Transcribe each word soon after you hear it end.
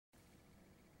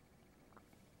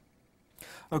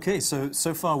Okay,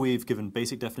 so far we've given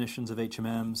basic definitions of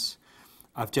HMMs.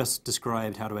 I've just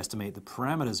described how to estimate the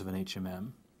parameters of an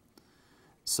HMM.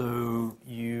 So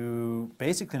you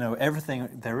basically know everything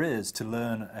there is to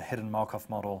learn a hidden Markov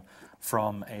model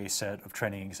from a set of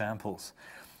training examples.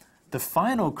 The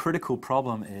final critical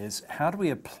problem is, how do we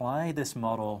apply this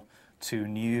model to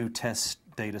new test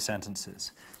data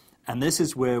sentences? And this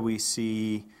is where we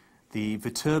see the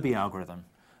Viterbi algorithm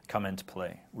come into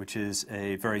play, which is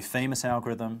a very famous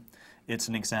algorithm. It's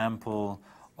an example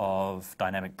of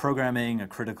dynamic programming, a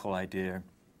critical idea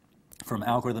from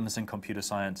algorithms in computer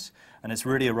science, and it's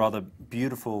really a rather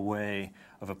beautiful way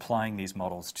of applying these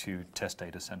models to test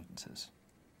data sentences.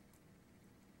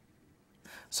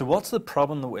 So what's the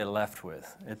problem that we're left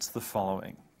with? It's the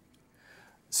following.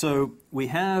 So we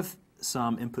have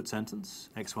some input sentence,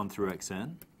 x1 through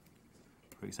xn.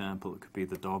 For example, it could be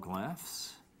the dog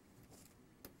laughs.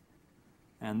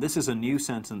 And this is a new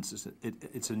sentence.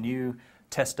 It's a new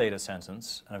test data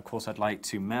sentence. And of course, I'd like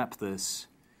to map this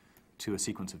to a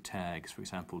sequence of tags, for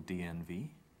example, dnv.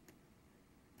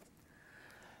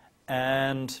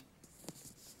 And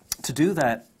to do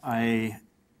that, I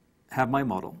have my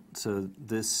model. So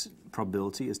this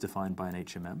probability is defined by an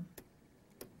HMM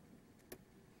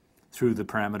through the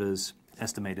parameters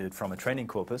estimated from a training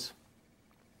corpus.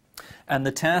 And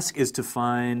the task is to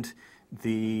find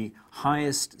the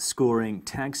highest scoring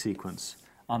tag sequence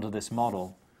under this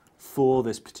model for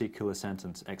this particular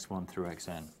sentence, x1 through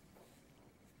xn.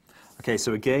 Okay,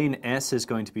 so again, S is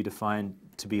going to be defined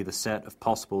to be the set of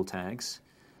possible tags.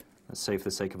 Let's say for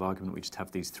the sake of argument, we just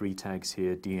have these three tags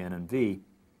here, dn and v.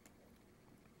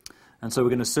 And so we're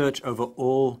going to search over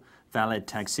all valid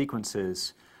tag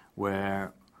sequences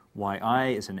where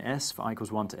yi is an S for I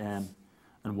equals 1 to n,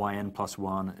 and yn plus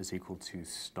 1 is equal to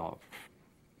stop.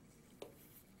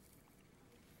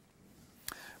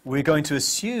 We're going to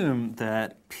assume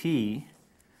that P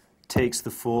takes the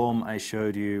form I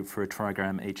showed you for a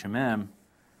trigram HMM.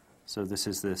 So this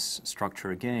is this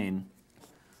structure again.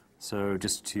 So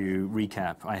just to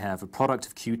recap, I have a product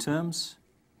of Q terms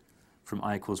from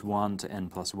I equals 1 to n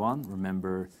plus 1.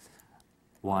 Remember,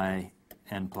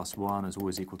 yn plus 1 is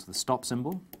always equal to the stop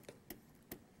symbol.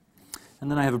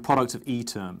 And then I have a product of E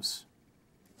terms.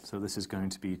 So this is going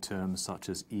to be terms such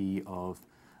as E of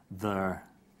the,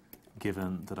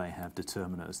 given that I have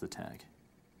determiner as the tag.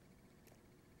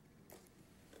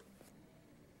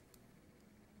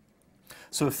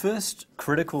 So a first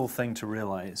critical thing to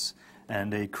realize,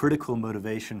 and a critical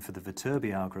motivation for the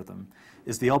Viterbi algorithm,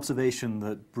 is the observation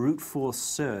that brute force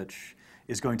search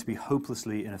is going to be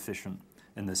hopelessly inefficient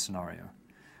in this scenario.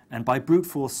 And by brute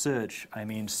force search, I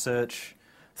mean search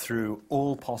through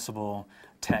all possible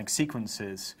tag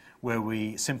sequences where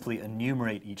we simply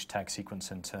enumerate each tag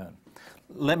sequence in turn.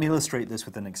 Let me illustrate this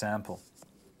with an example.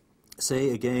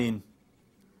 Say again,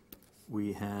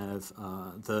 we have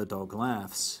the dog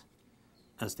laughs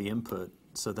as the input,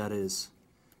 so that is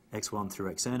x1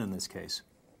 through xn in this case.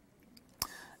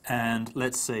 And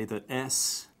let's say that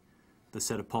S, the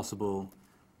set of possible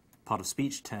part of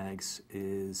speech tags,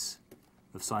 is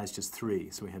of size just 3.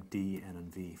 So we have D, N,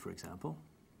 and V, for example.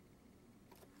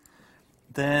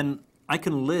 Then I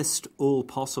can list all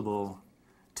possible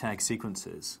tag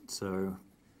sequences. So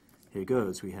here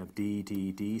goes. We have D,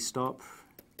 D, D stop,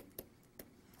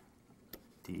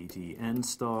 D, D, N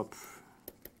stop,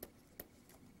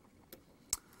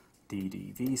 D,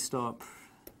 D, V stop,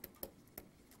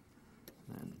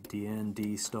 then DN,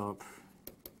 D stop,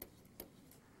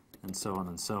 and so on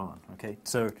and so on. Okay,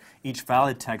 so each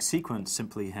valid tag sequence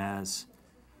simply has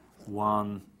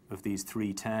one of these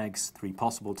three tags, three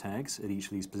possible tags at each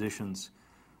of these positions,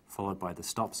 followed by the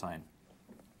stop sign.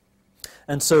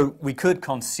 And so we could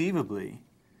conceivably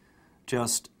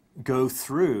just go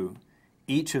through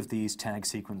each of these tag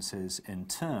sequences in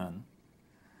turn.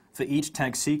 For each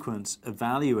tag sequence,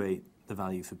 evaluate the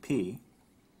value for P.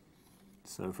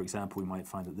 So for example, we might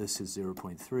find that this is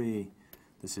 0.3,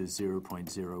 this is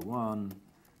 0.01,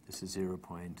 this is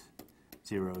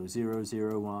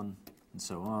 0.0001, and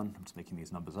so on. I'm just making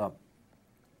these numbers up.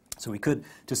 So we could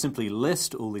just simply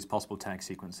list all these possible tag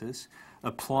sequences,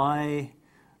 apply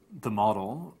the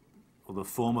model, or the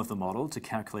form of the model, to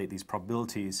calculate these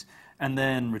probabilities, and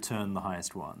then return the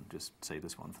highest one. Just say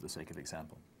this one for the sake of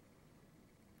example.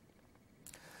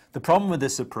 The problem with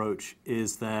this approach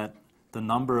is that the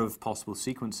number of possible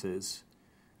sequences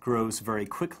grows very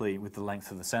quickly with the length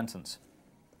of the sentence.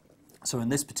 So in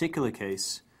this particular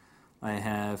case, I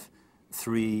have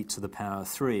 3 to the power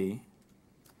 3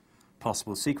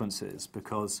 possible sequences,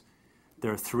 because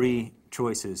there are 3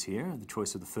 choices here, the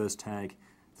choice of the first tag,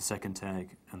 the second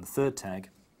tag, and the third tag.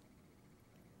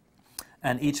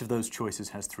 and each of those choices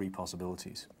has 3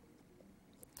 possibilities.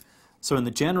 So in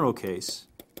the general case,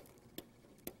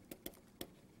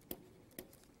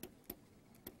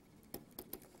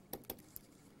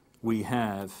 we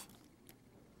have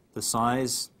the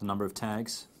size, the number of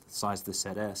tags, the size of the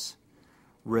set S,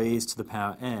 raised to the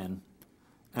power n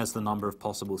as the number of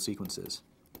possible sequences.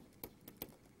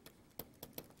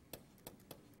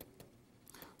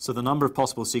 So the number of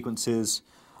possible sequences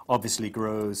obviously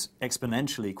grows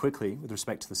exponentially quickly with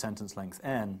respect to the sentence length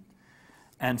n,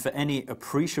 and for any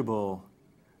appreciable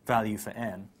value for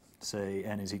n, say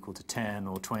n is equal to 10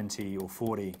 or 20 or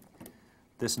 40,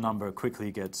 this number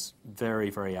quickly gets very,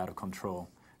 very out of control,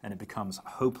 and it becomes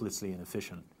hopelessly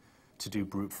inefficient to do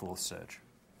brute force search.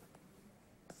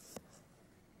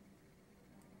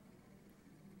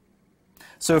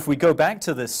 So if we go back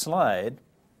to this slide,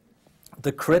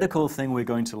 the critical thing we're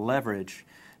going to leverage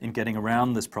in getting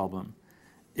around this problem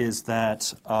is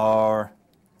that our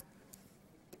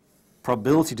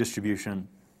probability distribution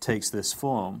takes this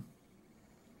form,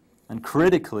 and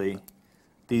critically,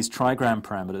 these trigram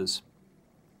parameters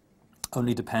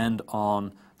only depend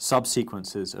on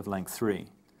subsequences of length 3.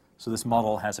 So this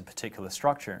model has a particular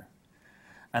structure,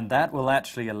 and that will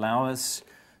actually allow us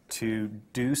to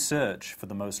do search for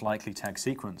the most likely tag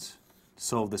sequence to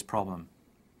solve this problem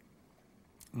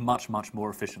much, much more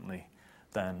efficiently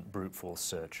than brute force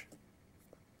search.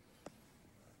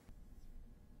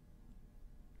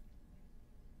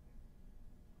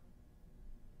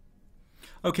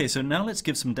 Okay, so now let's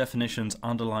give some definitions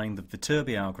underlying the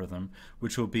Viterbi algorithm,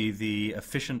 which will be the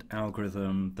efficient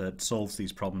algorithm that solves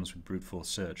these problems with brute force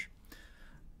search.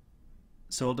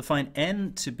 So I'll define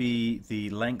n to be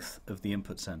the length of the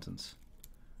input sentence.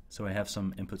 So I have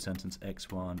some input sentence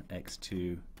x1,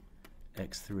 x2,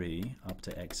 x3 up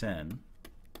to xn.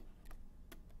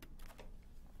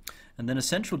 And then a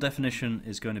central definition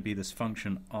is going to be this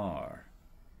function r.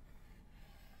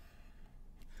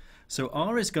 So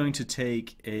r is going to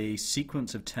take a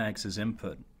sequence of tags as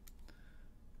input.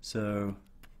 So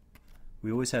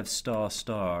we always have star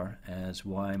star as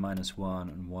y minus 1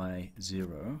 and y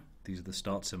 0. These are the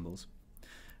start symbols.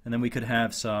 And then we could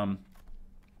have some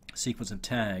sequence of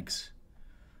tags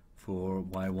for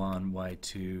y1,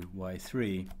 y2,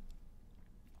 y3.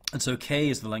 And so k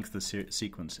is the length of the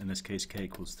sequence. In this case, k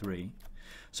equals 3.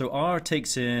 So r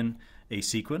takes in a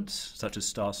sequence, such as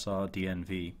star star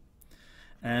dnv,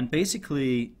 and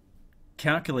basically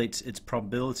calculates its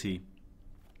probability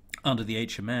under the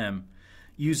HMM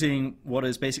using what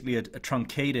is basically a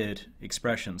truncated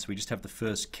expression. So we just have the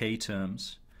first k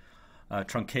terms, a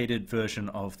truncated version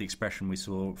of the expression we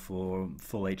saw for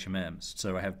full HMMs.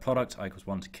 So I have product I equals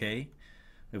 1 to k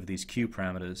over these q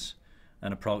parameters,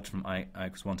 and a product from I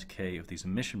equals 1 to k of these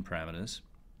emission parameters.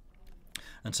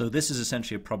 And so this is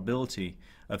essentially a probability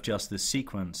of just this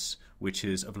sequence, which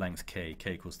is of length k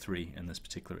equals 3 in this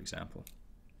particular example.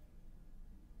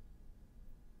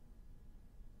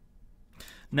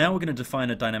 Now we're going to define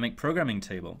a dynamic programming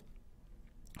table.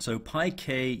 So pi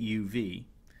k uv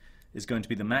is going to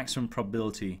be the maximum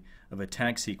probability of a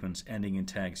tag sequence ending in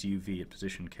tags uv at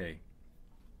position k.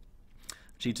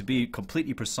 Actually, to be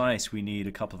completely precise, we need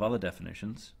a couple of other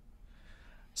definitions.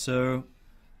 So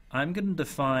I'm going to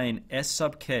define s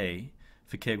sub k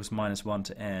for k equals minus 1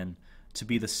 to n to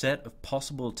be the set of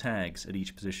possible tags at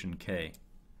each position k.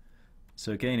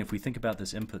 So again, if we think about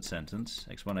this input sentence,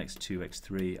 x1, x2,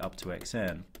 x3 up to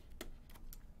xn,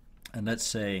 and let's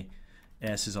say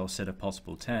s is our set of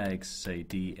possible tags, say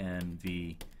d, n,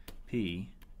 v, p,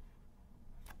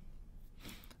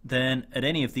 then at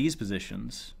any of these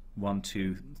positions, 1,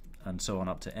 2, and so on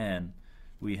up to n,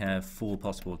 we have 4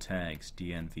 possible tags,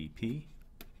 d, n, v, p.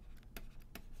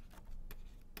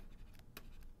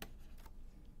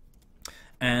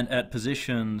 And at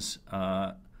positions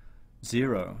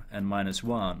 0 and minus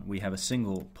 1, we have a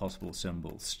single possible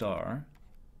symbol, star.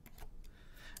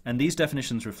 And these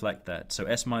definitions reflect that. So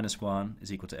s minus 1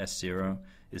 is equal to s0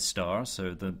 is star.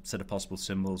 So the set of possible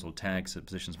symbols or tags at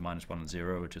positions minus 1 and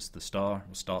 0 are just the star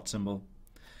or start symbol.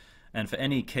 And for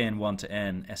any k in 1 to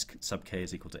n, s sub k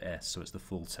is equal to s. So it's the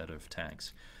full set of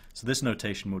tags. So this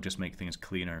notation will just make things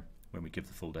cleaner when we give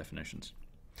the full definitions.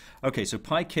 Okay, so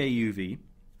pi k uv.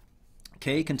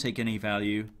 K can take any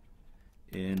value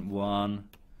in 1,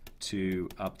 2,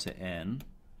 up to n.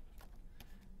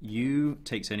 U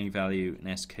takes any value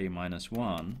in sk minus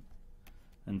 1,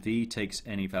 and v takes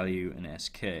any value in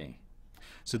sk.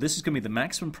 So this is going to be the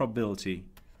maximum probability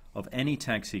of any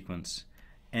tag sequence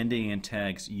ending in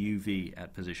tags uv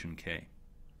at position k.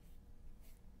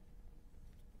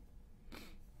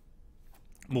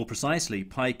 More precisely,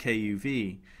 pi k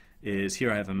uv is,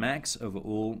 here I have a max over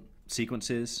all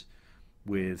sequences,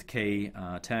 with k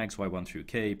tags y1 through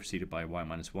k preceded by y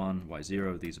minus 1,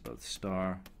 y0. These are both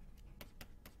star,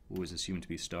 always assumed to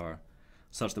be star,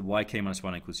 such that yk minus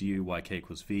 1 equals u, yk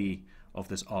equals v of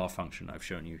this R function I've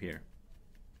shown you here.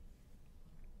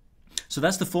 So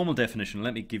that's the formal definition.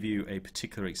 Let me give you a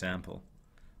particular example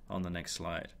on the next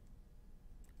slide.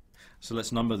 So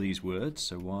let's number these words.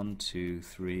 So 1, 2,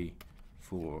 3,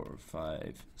 4,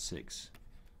 5, 6,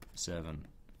 7,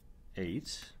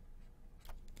 8.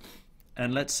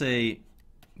 And let's say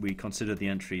we consider the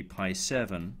entry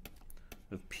pi7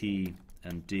 of P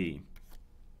and D.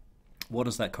 What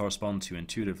does that correspond to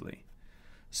intuitively?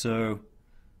 So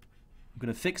I'm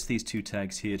going to fix these two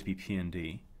tags here to be P and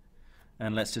D.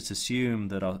 And let's just assume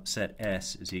that our set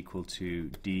S is equal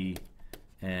to D,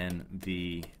 N,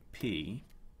 V, P.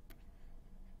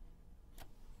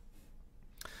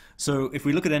 So if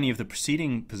we look at any of the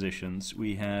preceding positions,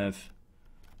 we have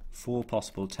 4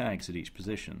 possible tags at each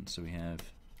position. So we have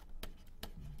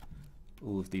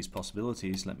all of these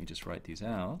possibilities. Let me just write these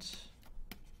out.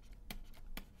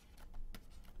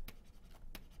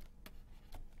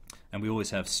 And we always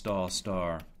have star,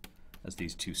 star as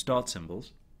these two start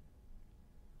symbols.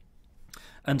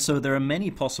 And so there are many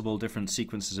possible different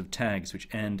sequences of tags which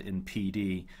end in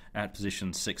PD at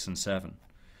positions 6 and 7.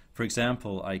 For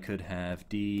example, I could have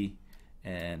D,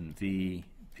 N, V,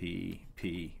 P,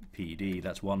 P, P, D.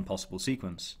 That's one possible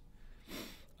sequence.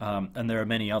 And there are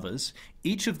many others.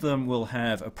 Each of them will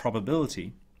have a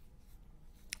probability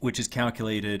which is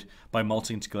calculated by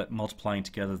multiplying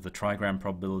together the trigram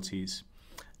probabilities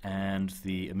and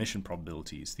the emission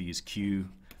probabilities, these Q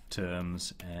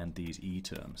terms and these E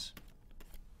terms.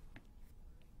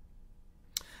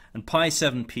 And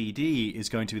pi7PD is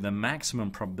going to be the maximum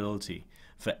probability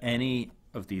for any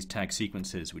of these tag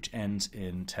sequences which ends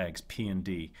in tags P and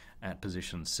D at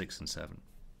positions 6 and 7.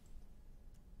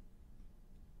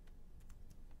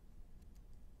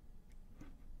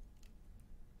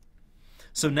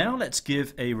 So now let's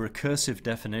give a recursive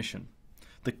definition.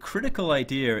 The critical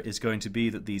idea is going to be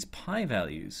that these pi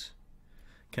values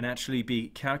can actually be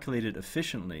calculated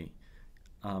efficiently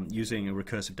using a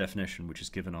recursive definition which is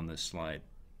given on this slide.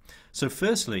 So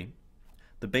firstly,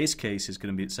 the base case is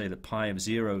going to be say that pi of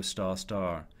 0 star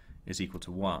star is equal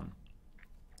to 1.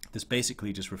 This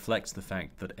basically just reflects the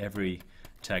fact that every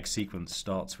tag sequence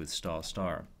starts with star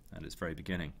star at its very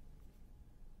beginning.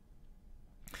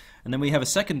 And then we have a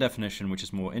second definition which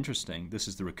is more interesting. This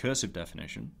is the recursive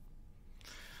definition.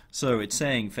 So it's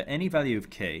saying for any value of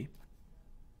k,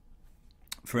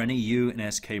 for any u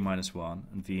in sk minus 1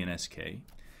 and v in sk,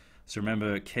 so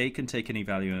remember k can take any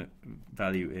value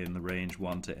in the range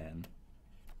 1 to n.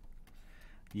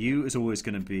 U is always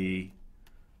going to be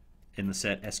in the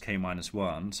set sk minus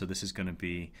 1, so this is going to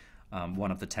be one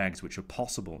of the tags which are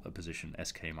possible at position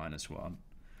sk minus 1.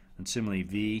 And similarly,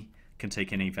 v can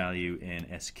take any value in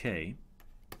sk.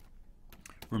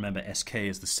 Remember, sk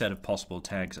is the set of possible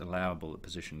tags allowable at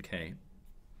position k.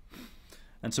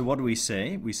 And so what do we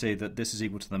say? We say that this is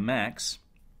equal to the max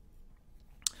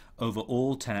over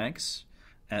all tags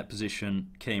at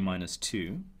position k minus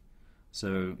 2.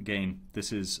 So again,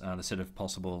 this is the set of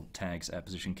possible tags at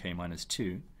position k minus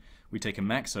 2. We take a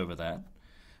max over that.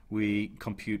 We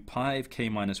compute pi of k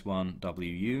minus 1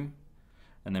 wu,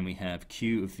 and then we have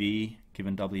q of v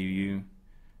given wu, and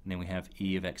then we have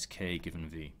e of xk given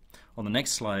v. On the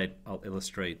next slide, I'll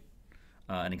illustrate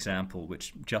an example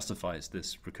which justifies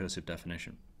this recursive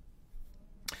definition.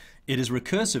 It is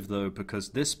recursive, though, because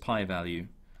this pi value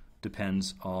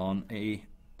depends on a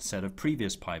set of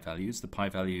previous pi values, the pi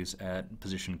values at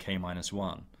position k minus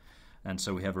 1. And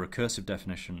so we have a recursive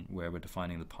definition where we're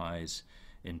defining the pi's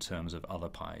in terms of other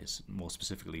pi's, more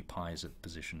specifically pi's at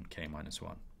position k minus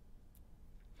 1.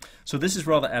 So this is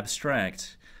rather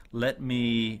abstract. Let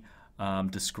me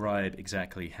describe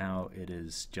exactly how it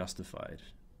is justified.